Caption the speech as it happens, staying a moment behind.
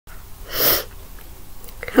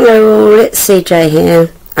Hello all, it's CJ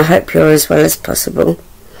here. I hope you're as well as possible.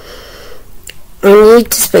 I need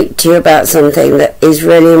to speak to you about something that is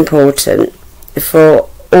really important for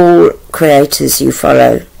all creators you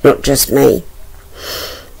follow, not just me.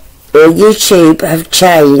 YouTube have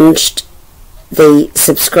changed the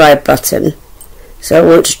subscribe button, so I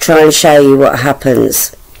want to try and show you what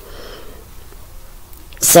happens.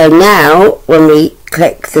 So now when we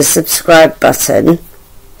click the subscribe button,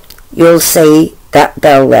 you'll see that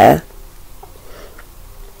bell there.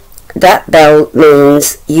 That bell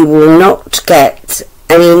means you will not get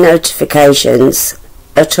any notifications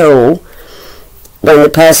at all when the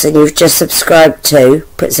person you've just subscribed to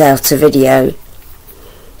puts out a video.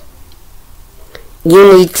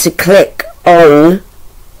 You need to click on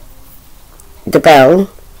the bell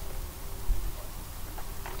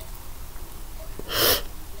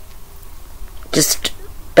just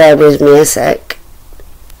bear with me a sec.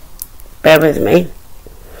 Bear with me.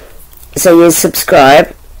 So you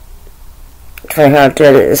subscribe. Try hard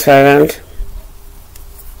doing it this way around.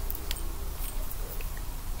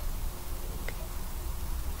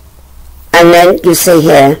 And then you see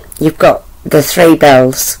here, you've got the 3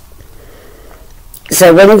 bells.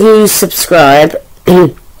 So when you subscribe,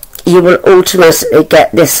 you will automatically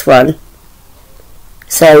get this one.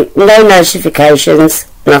 So no notifications,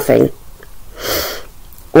 nothing.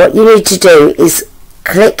 What you need to do is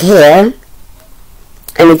click here,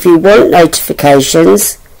 and if you want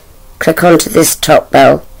notifications, click onto this top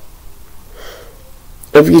bell.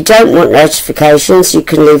 If you don't want notifications, you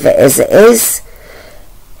can leave it as it is.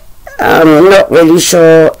 I'm not really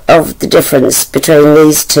sure of the difference between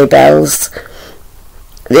these 2 bells.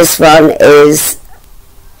 This one is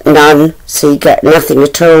none, so you get nothing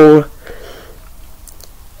at all.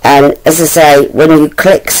 And as I say, when you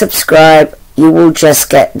click subscribe, you will just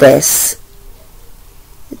get this.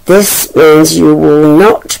 This means you will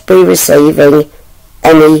not be receiving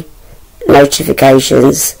any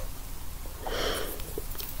notifications.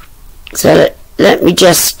 So let me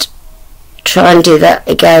just try and do that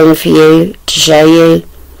again for you to show you.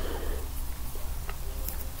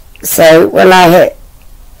 So when I hit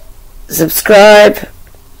subscribe,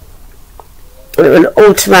 it will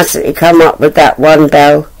automatically come up with that 1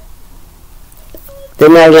 bell, the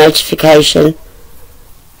no notification.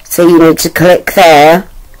 So you need to click there,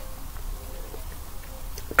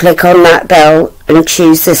 click on that bell and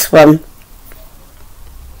choose this one.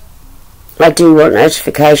 I do want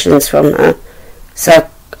notifications from her, so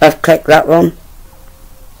I've clicked that one.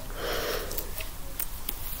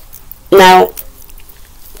 Now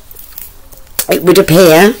it would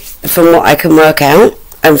appear, from what I can work out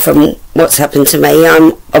and from what's happened to me,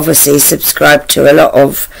 I'm obviously subscribed to a lot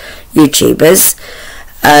of YouTubers.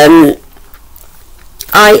 I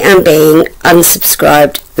am being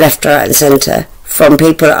unsubscribed left, right and centre from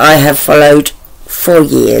people I have followed for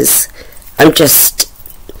years. I'm just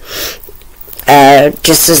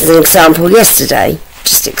as an example, yesterday,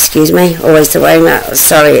 just excuse me, always the way that,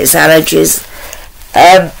 sorry, it's allergies.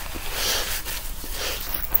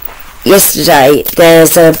 Yesterday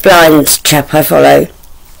there's a blind chap I follow.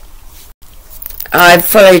 I've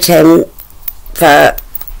followed him for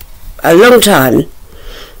a long time.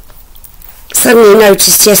 Suddenly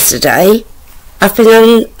noticed yesterday I've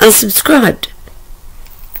been unsubscribed.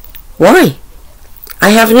 Why? I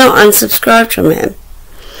have not unsubscribed from him.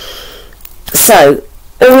 So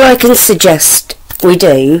all I can suggest we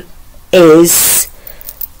do is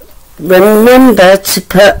remember to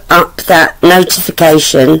put up that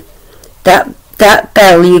notification. That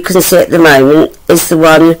bell you can see at the moment is the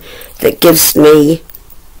one that gives me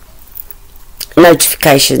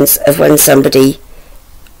notifications of when somebody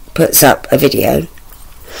puts up a video.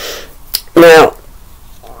 Now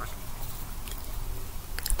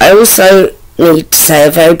I also need to say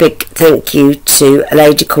a very big thank you to a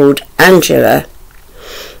lady called Angela,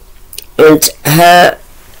 and her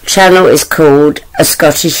channel is called A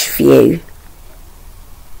Scottish View.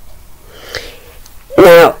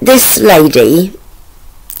 Now this lady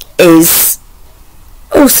is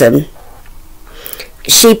awesome.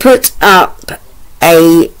 She put up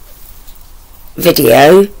a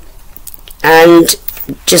video and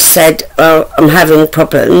just said, oh, I'm having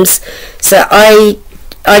problems. So I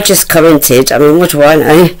just commented, I mean, what do I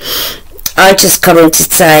know? I just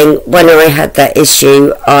commented saying when I had that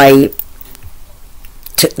issue I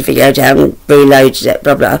took the video down, reloaded it,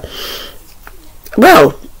 blah blah.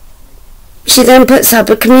 Well, she then puts up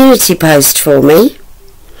a community post for me,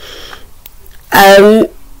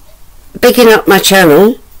 bigging up my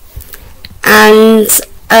channel and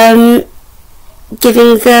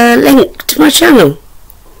giving the link to my channel.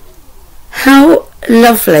 How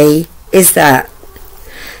lovely is that?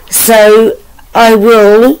 So I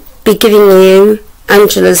will be giving you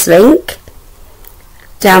Angela's link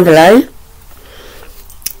down below.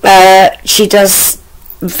 She does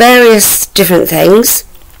various different things,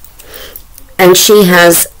 and she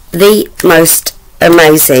has the most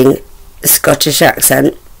amazing Scottish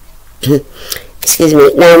accent. Excuse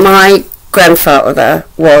me. Now, my grandfather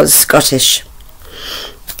was Scottish,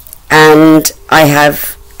 and I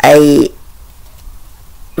have a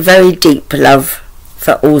very deep love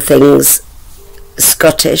for all things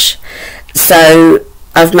Scottish. So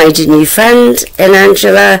I've made a new friend in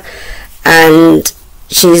Angela, and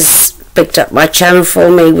she's picked up my channel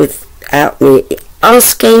for me without me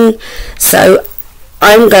asking. So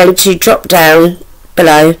I'm going to drop down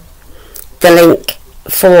below the link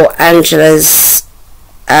for Angela's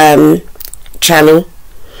channel,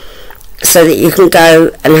 so that you can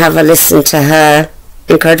go and have a listen to her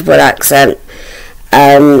incredible accent.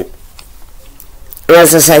 As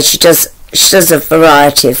I say, she does a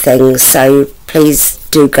variety of things, so please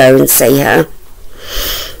do go and see her.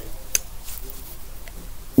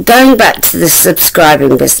 Going back to the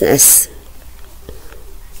subscribing business,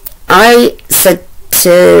 I said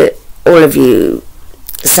to all of you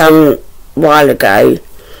some while ago,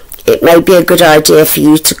 it may be a good idea for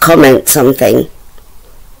you to comment something,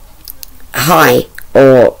 hi,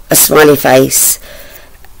 or a smiley face,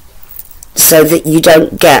 so that you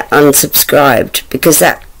don't get unsubscribed, because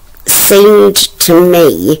that seemed to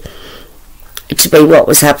me to be what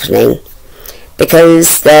was happening.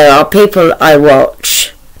 Because there are people I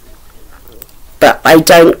watch, but I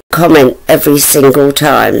don't comment every single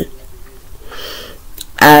time.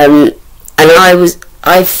 And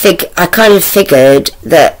I kind of figured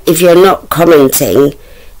that if you're not commenting,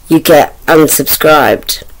 you get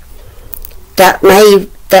unsubscribed. That may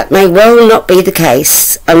well not be the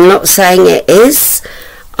case. I'm not saying it is.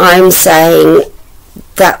 I'm saying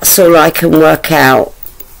that's all I can work out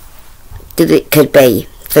that it could be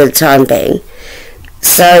for the time being.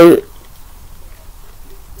 So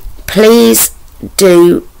please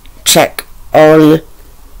do check on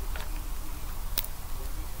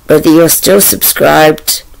whether you're still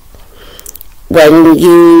subscribed. When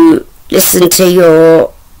you listen to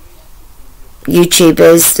your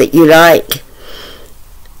YouTubers that you like,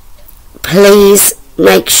 please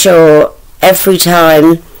make sure every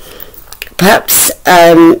time, perhaps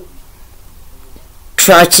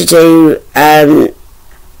try to do,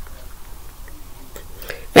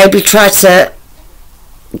 maybe try to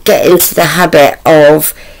get into the habit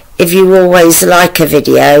of, if you always like a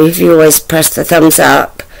video, if you always press the thumbs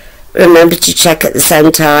up, remember to check at the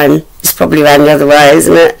same time. It's probably around the other way,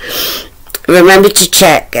 isn't it? Remember to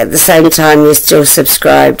check at the same time you're still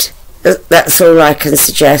subscribed. That's all I can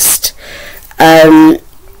suggest. I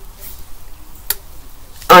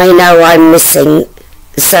know I'm missing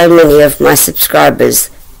so many of my subscribers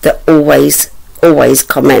that always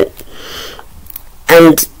comment,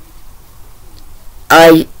 and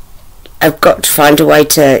I've got to find a way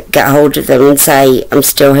to get hold of them and say I'm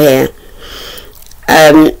still here.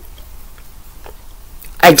 I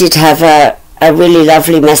did have a really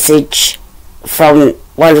lovely message from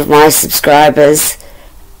one of my subscribers.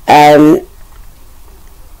 I'm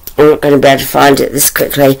not going to be able to find it this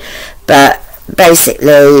quickly, but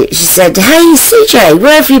basically she said, "Hey CJ,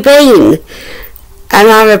 where have you been?" And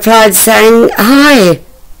I replied saying, "Hi,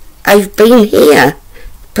 I've been here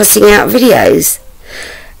putting out videos."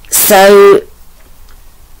 So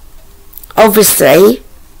obviously,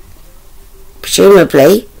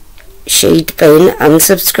 presumably, she'd been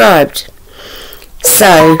unsubscribed.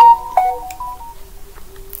 So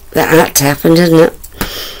that had to happen, didn't it?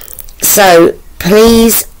 So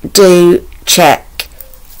please do check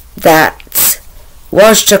that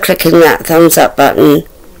whilst you're clicking that thumbs up button,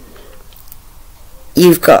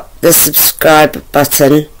 you've got the subscribe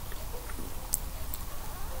button,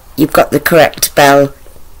 you've got the correct bell.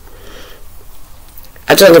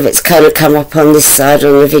 I don't know if it's kind of come up on this side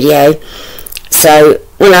on the video. So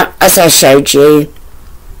as I showed you,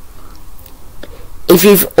 if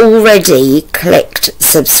you've already clicked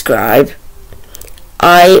subscribe,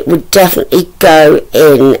 I would definitely go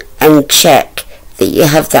in and check that you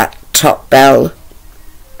have that top bell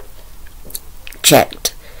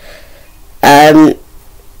checked,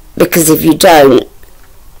 because if you don't,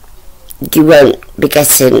 you won't be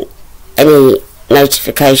getting any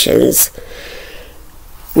notifications,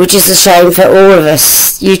 which is a shame for all of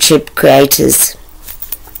us YouTube creators.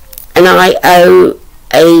 And I owe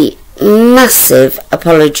a massive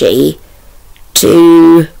apology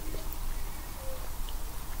to,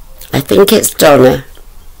 I think it's Donna,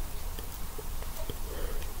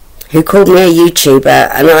 who called me a YouTuber,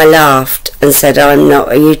 and I laughed. and said I'm not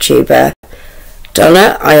a YouTuber.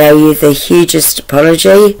 Donna, I owe you the hugest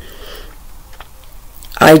apology.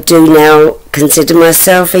 I do now consider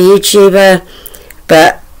myself a YouTuber,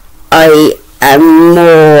 but I am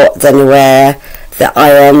more than aware that I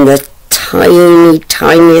am the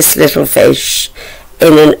tiniest little fish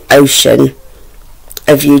in an ocean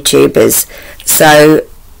of YouTubers. So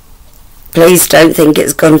please don't think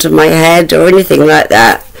it's gone to my head or anything like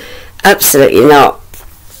that. Absolutely not.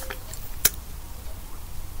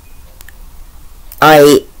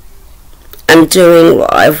 I am doing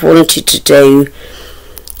what I've wanted to do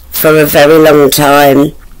for a very long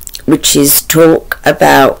time, which is talk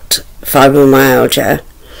about fibromyalgia.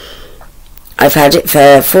 I've had it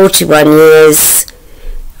for 41 years.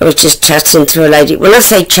 I was just chatting to a lady. When I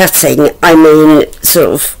say chatting, I mean sort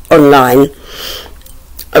of online.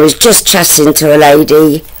 I was just chatting to a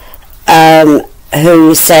lady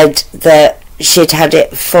who said that she'd had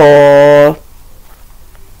it for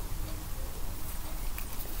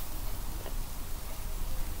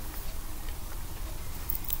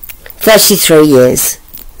 33 years.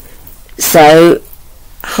 So,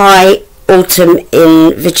 hi, Autumn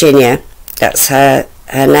in Virginia. That's her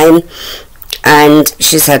name. And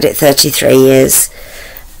she's had it 33 years.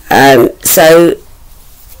 So,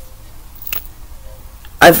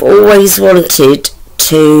 I've always wanted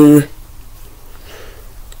to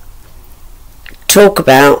talk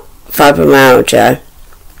about fibromyalgia,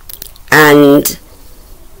 and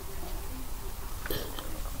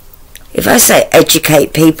if I say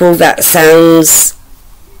educate people, that sounds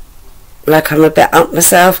like I'm a bit up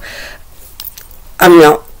myself. I'm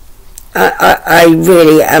not. I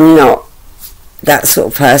really am not that sort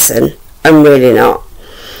of person. I'm really not.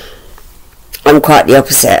 I'm quite the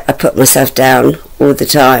opposite. I put myself down all the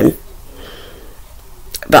time.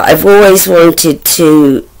 But I've always wanted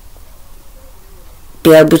to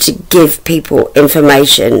be able to give people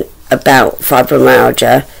information about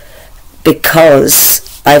fibromyalgia because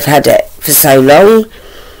I've had it for so long,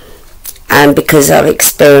 and because I've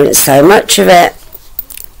experienced so much of it,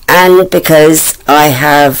 and because I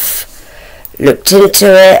have looked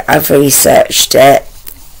into it, I've researched it,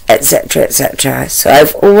 etc, etc. So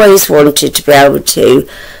I've always wanted to be able to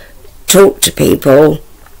talk to people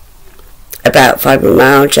about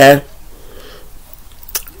fibromyalgia.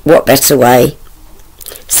 What better way?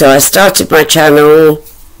 So I started my channel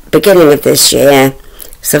beginning of this year.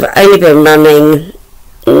 So I've only been running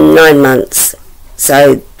 9 months.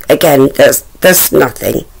 So again, that's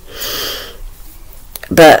nothing.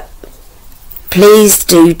 But please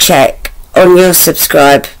do check on your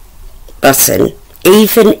subscribe button.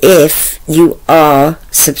 Even if you are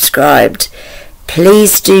subscribed,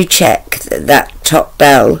 please do check that that top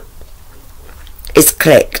bell is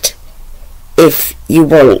clicked if you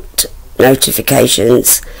want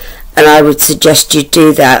notifications, and I would suggest you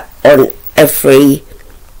do that on every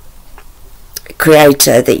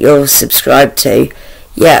creator that you're subscribed to.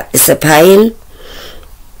 Yeah, it's a pain,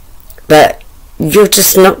 but you're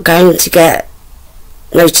just not going to get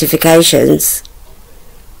notifications.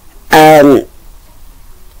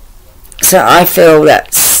 So I feel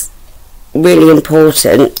that's really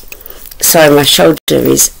important. Sorry, my shoulder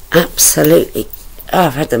is absolutely... Oh,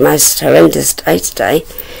 I've had the most horrendous day today,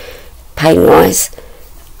 pain-wise.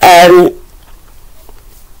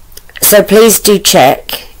 So please do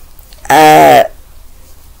check.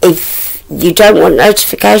 If you don't want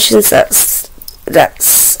notifications,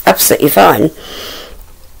 that's absolutely fine.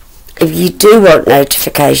 If you do want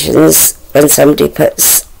notifications when somebody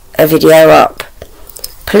puts a video up,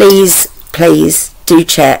 please do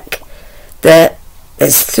check that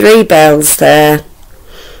there's 3 bells there.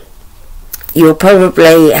 You'll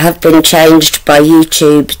probably have been changed by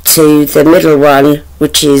YouTube to the middle one,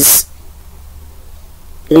 which is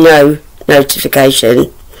no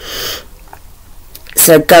notification.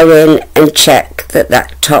 So go in and check that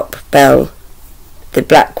that top bell, the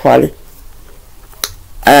black one,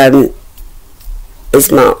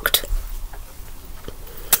 is marked.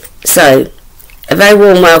 So a very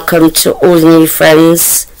warm welcome to all the new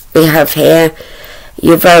friends we have here.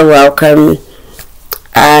 You're very welcome.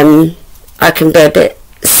 I can be a bit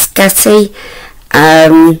scatty,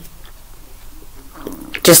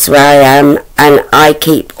 just where I am, and I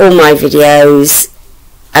keep all my videos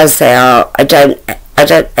as they are. I don't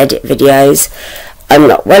edit videos. I'm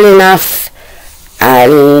not well enough,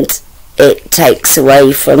 and it takes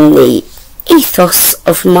away from the ethos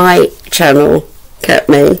of my channel. Get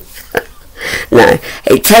me? No,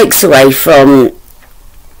 it takes away from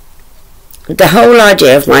the whole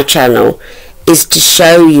idea of my channel is to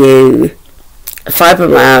show you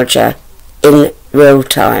fibromyalgia in real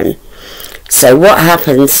time. So what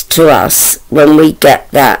happens to us when we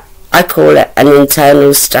get that, I call it an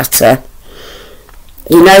internal stutter.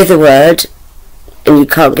 You know the word and you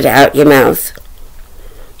can't get it out your mouth.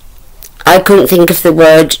 I couldn't think of the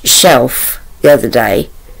word shelf the other day.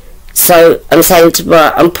 So I'm saying to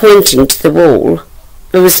my, I'm pointing to the wall.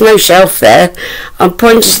 There was no shelf there. I'm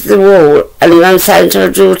pointing to the wall and I'm saying to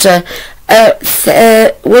my daughter,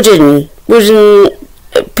 wooden,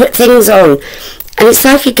 put things on. And it's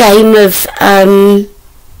like a game of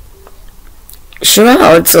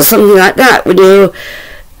charades or something like that. When you're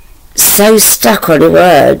so stuck on a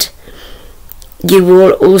word, you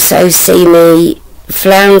will also see me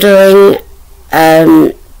floundering.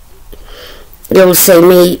 You'll see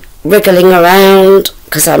me wriggling around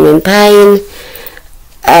because I'm in pain.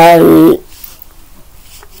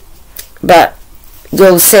 But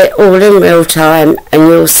you'll see it all in real time and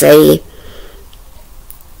you'll see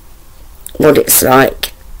what it's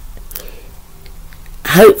like.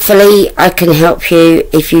 Hopefully I can help you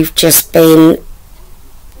if you've just been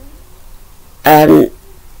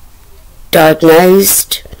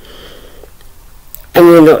diagnosed and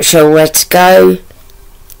you're not sure where to go.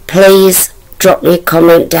 Please drop me a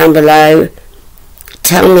comment down below.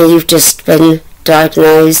 Tell me you've just been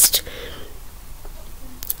diagnosed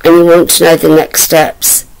and you want to know the next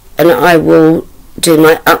steps, and I will do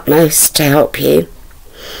my utmost to help you.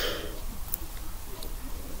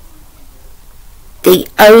 The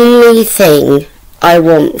only thing I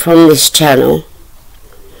want from this channel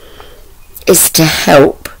is to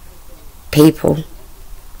help people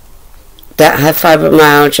that have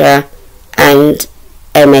fibromyalgia and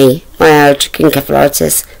ME, myalgic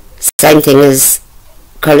encephalitis, same thing as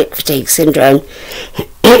chronic fatigue syndrome,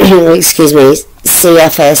 excuse me,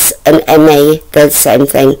 CFS and ME, they're the same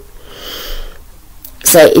thing.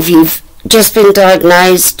 So if you've just been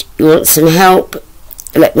diagnosed, you want some help,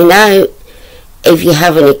 let me know. If you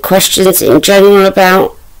have any questions in general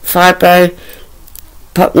about fibro,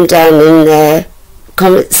 pop them down in the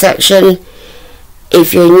comment section.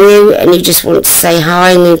 If you're new and you just want to say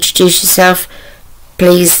hi and introduce yourself,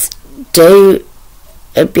 please do.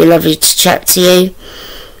 It'd be lovely to chat to you.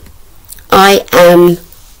 I am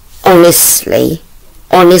honestly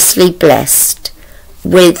blessed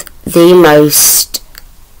with the most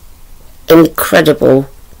incredible,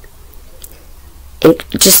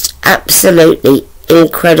 just absolutely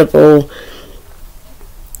incredible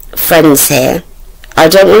friends here. I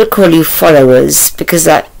don't want to call you followers because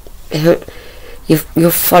that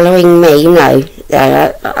you're following me. No,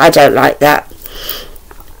 I don't like that.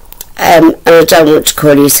 And I don't want to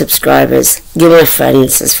call you subscribers. You're my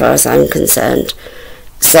friends as far as I'm concerned.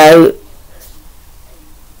 So,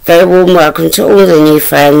 very warm welcome to all the new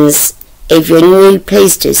friends. If you're new,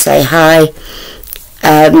 please do say hi.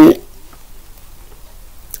 And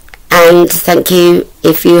thank you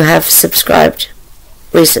if you have subscribed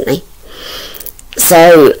recently.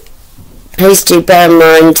 So, please do bear in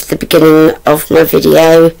mind the beginning of my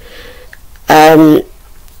video.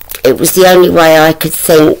 It was the only way I could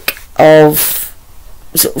think of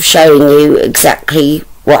sort of showing you exactly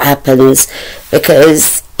what happens,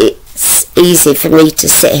 because it's easy for me to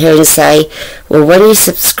sit here and say, well, when you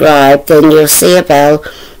subscribe then you'll see a bell.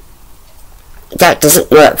 That doesn't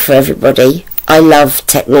work for everybody. I love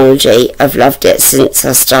technology. I've loved it since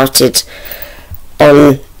I started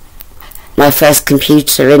on my first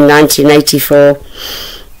computer in 1984.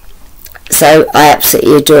 So I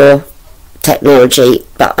absolutely adore technology,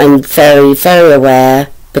 but I'm very, very aware,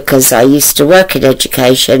 because I used to work in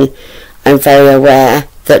education, I'm very aware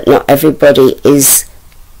that not everybody is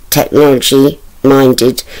technology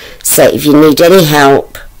minded. So if you need any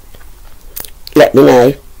help, let me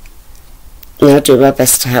know and I'll do my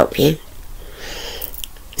best to help you.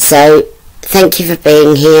 So thank you for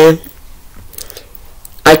being here.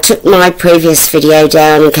 I took my previous video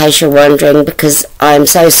down in case you're wondering, because I'm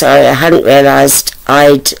so sorry, I hadn't realised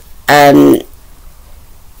I'd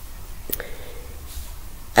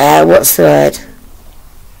what's the word?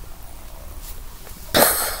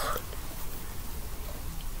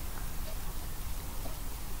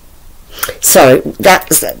 Sorry,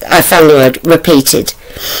 I found the word, repeated.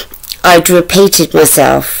 I'd repeated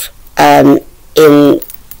myself in 2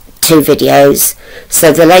 videos.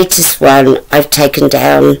 So the latest one I've taken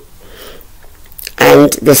down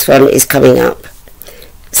and this one is coming up.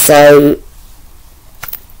 So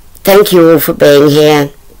thank you all for being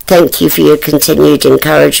here. Thank you for your continued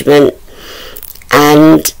encouragement,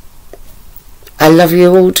 and I love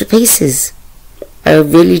you all to pieces. I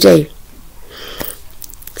really do.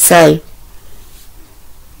 So,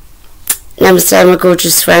 namaste my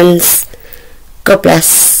gorgeous friends. God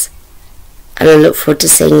bless, and I look forward to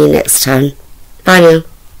seeing you next time. Bye now.